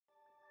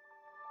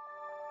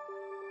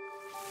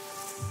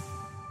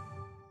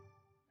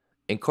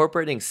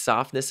Incorporating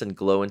softness and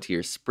glow into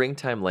your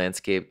springtime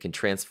landscape can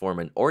transform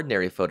an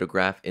ordinary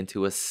photograph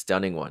into a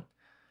stunning one.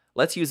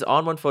 Let's use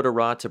ON1 Photo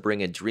RAW to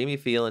bring a dreamy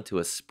feel into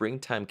a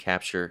springtime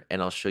capture,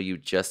 and I'll show you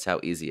just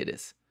how easy it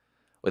is.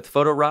 With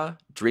Photo RAW,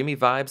 dreamy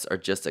vibes are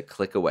just a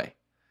click away.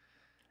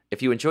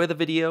 If you enjoy the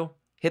video,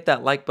 hit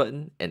that like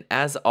button, and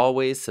as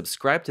always,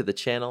 subscribe to the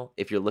channel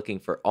if you're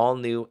looking for all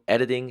new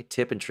editing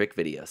tip and trick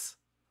videos.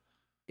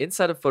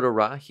 Inside of Photo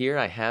RAW, here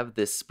I have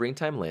this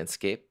springtime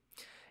landscape.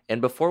 And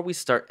before we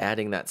start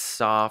adding that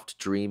soft,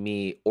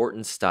 dreamy,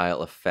 Orton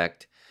style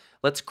effect,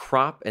 let's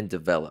crop and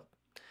develop.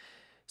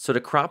 So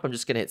to crop, I'm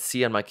just going to hit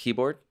C on my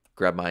keyboard,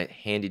 grab my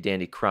handy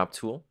dandy crop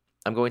tool.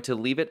 I'm going to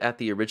leave it at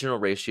the original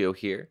ratio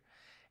here,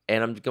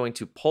 and I'm going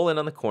to pull in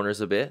on the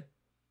corners a bit.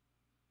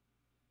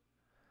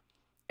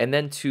 And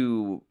then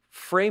to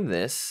frame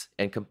this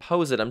and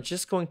compose it, I'm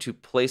just going to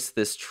place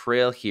this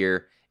trail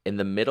here in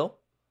the middle.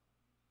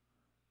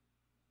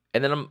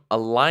 And then I'm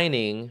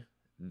aligning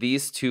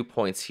these 2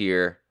 points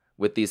here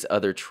with these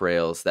other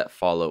trails that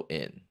follow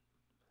in.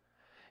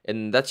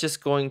 And that's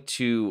just going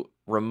to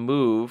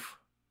remove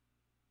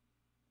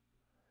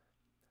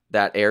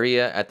that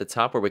area at the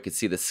top where we could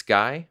see the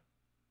sky.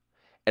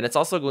 And it's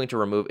also going to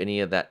remove any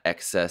of that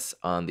excess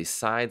on the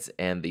sides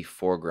and the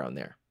foreground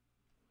there.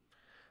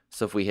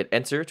 So if we hit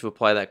enter to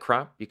apply that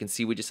crop, you can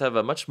see we just have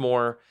a much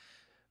more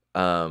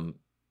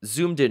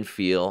zoomed in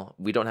feel.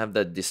 We don't have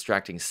the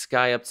distracting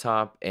sky up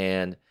top,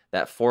 and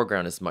that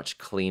foreground is much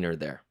cleaner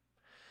there.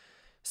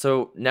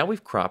 So now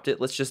we've cropped it,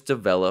 let's just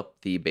develop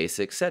the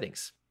basic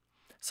settings.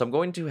 So I'm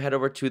going to head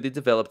over to the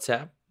Develop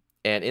tab,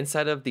 and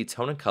inside of the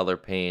Tone and Color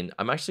pane,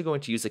 I'm actually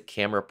going to use a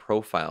camera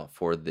profile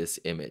for this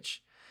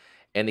image.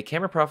 And the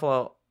camera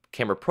profile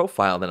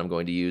that I'm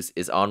going to use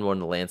is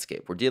ON1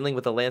 Landscape. We're dealing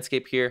with a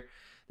landscape here.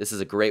 This is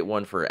a great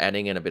one for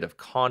adding in a bit of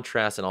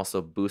contrast and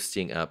also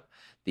boosting up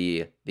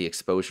the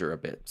exposure a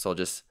bit. So I'll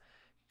just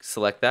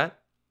select that.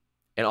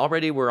 And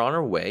already we're on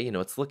our way.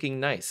 It's looking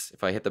nice.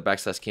 If I hit the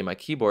backslash key on my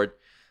keyboard,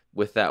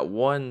 with that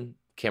one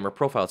camera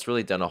profile, it's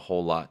really done a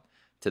whole lot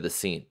to the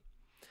scene.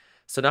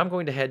 So now I'm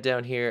going to head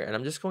down here, and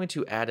I'm just going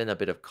to add in a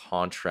bit of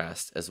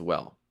contrast as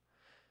well.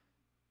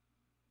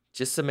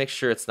 Just to make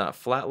sure it's not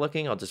flat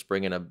looking, I'll just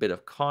bring in a bit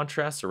of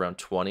contrast, around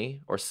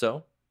 20 or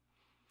so.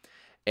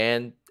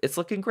 And it's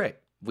looking great.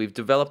 We've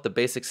developed the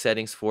basic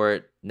settings for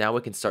it. Now we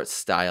can start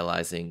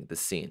stylizing the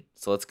scene.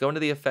 So let's go into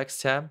the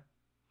Effects tab.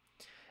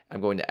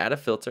 I'm going to add a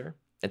filter.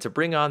 And to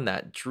bring on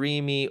that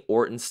dreamy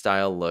Orton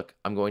style look,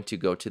 I'm going to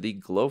go to the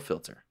Glow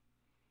filter.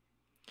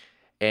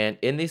 And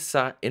in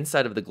the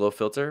inside of the Glow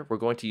filter, we're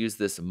going to use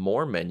this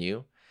More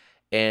menu.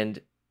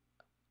 And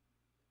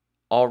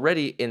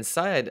already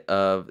inside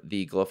of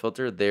the Glow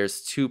filter,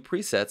 there's 2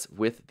 presets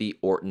with the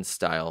Orton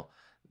style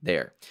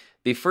there.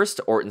 The first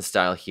Orton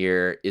style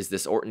here is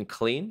this Orton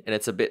Clean, and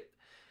it's a bit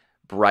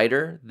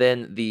brighter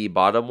than the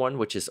bottom one,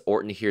 which is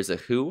Orton Here's a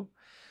Who.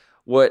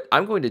 What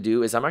I'm going to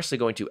do is I'm actually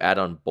going to add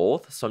on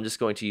both. So I'm just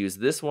going to use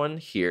this one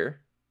here,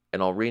 and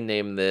I'll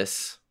rename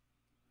this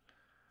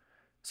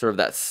sort of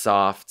that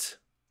soft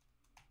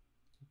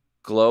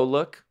glow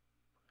look.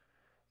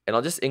 And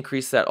I'll just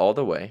increase that all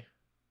the way.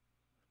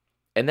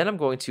 And then I'm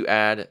going to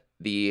add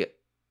the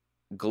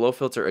glow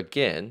filter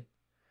again,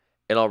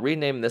 and I'll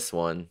rename this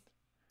one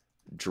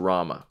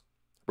Drama.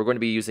 We're going to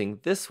be using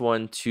this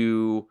one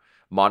to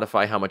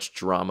modify how much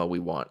drama we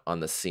want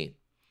on the scene.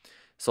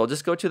 So I'll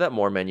just go to that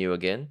More menu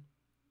again,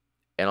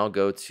 and I'll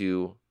go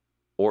to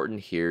Orton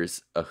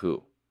Here's a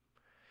Who.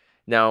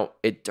 Now,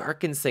 it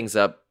darkens things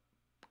up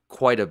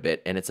quite a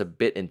bit, and it's a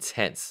bit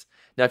intense.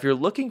 Now, if you're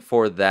looking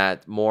for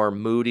that more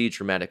moody,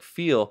 dramatic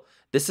feel,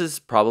 this is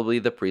probably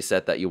the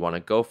preset that you want to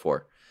go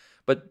for.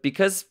 But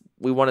because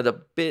we wanted a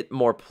bit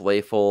more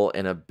playful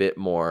and a bit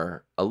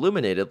more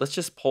illuminated, let's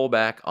just pull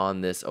back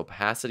on this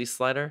opacity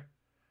slider,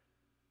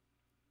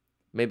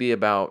 maybe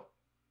about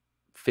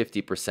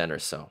 50% or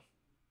so.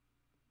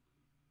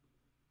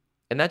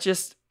 And that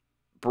just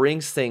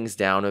brings things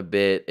down a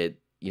bit. It,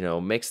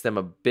 makes them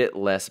a bit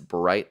less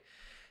bright.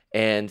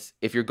 And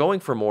if you're going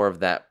for more of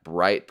that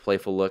bright,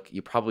 playful look,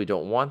 you probably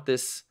don't want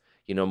this,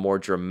 more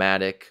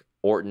dramatic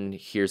Orton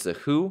Here's a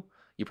Who.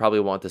 You probably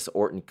want this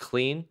Orton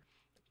Clean.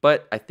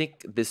 But I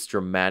think this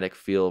dramatic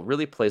feel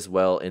really plays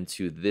well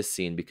into this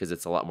scene because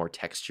it's a lot more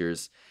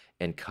textures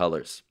and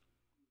colors.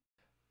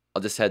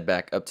 I'll just head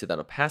back up to that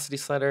opacity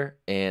slider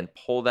and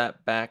pull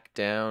that back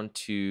down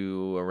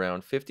to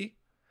around 50.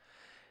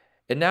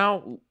 And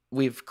now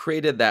we've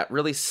created that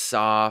really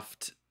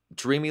soft,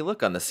 dreamy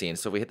look on the scene.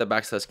 So if we hit the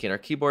backslash key on our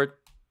keyboard,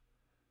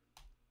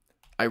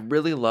 I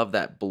really love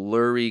that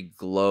blurry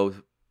glow,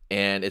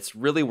 and it's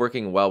really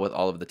working well with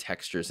all of the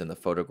textures in the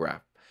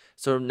photograph.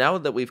 So now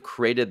that we've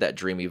created that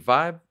dreamy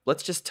vibe,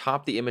 let's just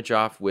top the image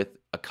off with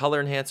a color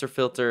enhancer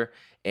filter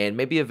and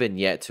maybe a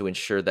vignette to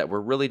ensure that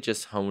we're really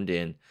just honed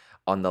in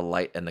on the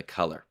light and the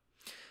color.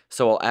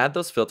 So I'll add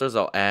those filters.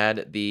 I'll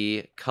add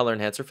the color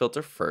enhancer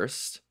filter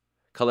first,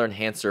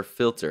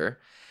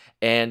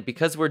 and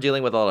because we're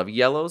dealing with a lot of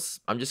yellows,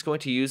 I'm just going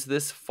to use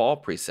this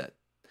fall preset.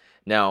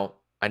 Now,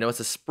 I know it's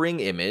a spring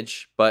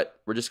image, but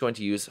we're just going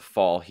to use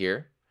fall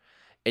here.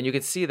 And you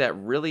can see that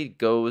really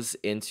goes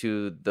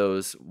into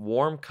those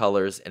warm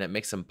colors and it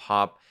makes them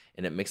pop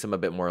and it makes them a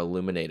bit more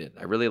illuminated.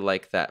 I really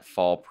like that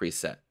fall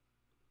preset.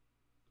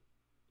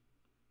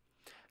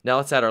 Now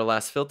let's add our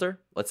last filter.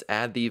 Let's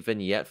add the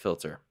vignette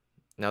filter.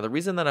 Now the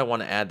reason that I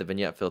want to add the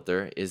vignette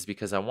filter is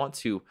because I want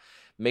to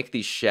make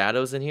these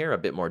shadows in here a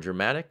bit more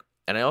dramatic,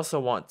 and I also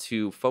want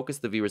to focus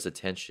the viewer's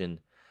attention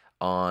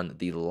on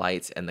the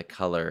light and the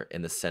color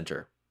in the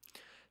center.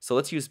 So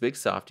let's use Big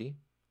Softy,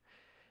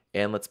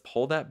 and let's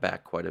pull that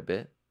back quite a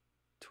bit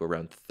to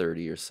around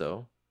 30 or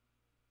so.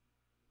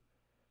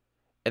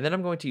 And then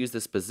I'm going to use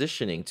this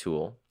positioning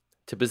tool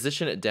to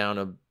position it down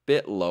a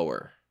bit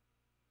lower.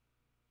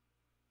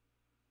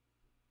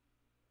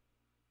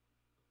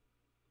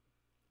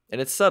 And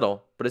it's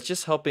subtle, but it's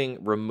just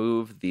helping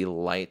remove the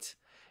light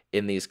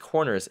in these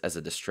corners as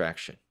a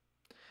distraction.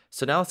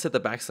 So now let's hit the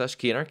backslash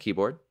key on our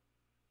keyboard.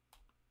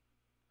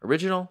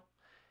 Original,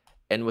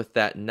 and with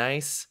that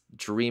nice,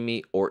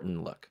 dreamy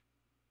Orton look.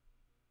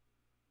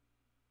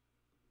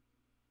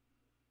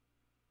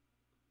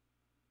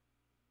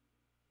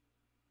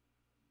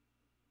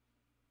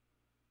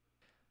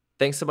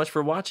 Thanks so much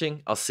for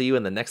watching. I'll see you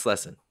in the next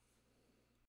lesson.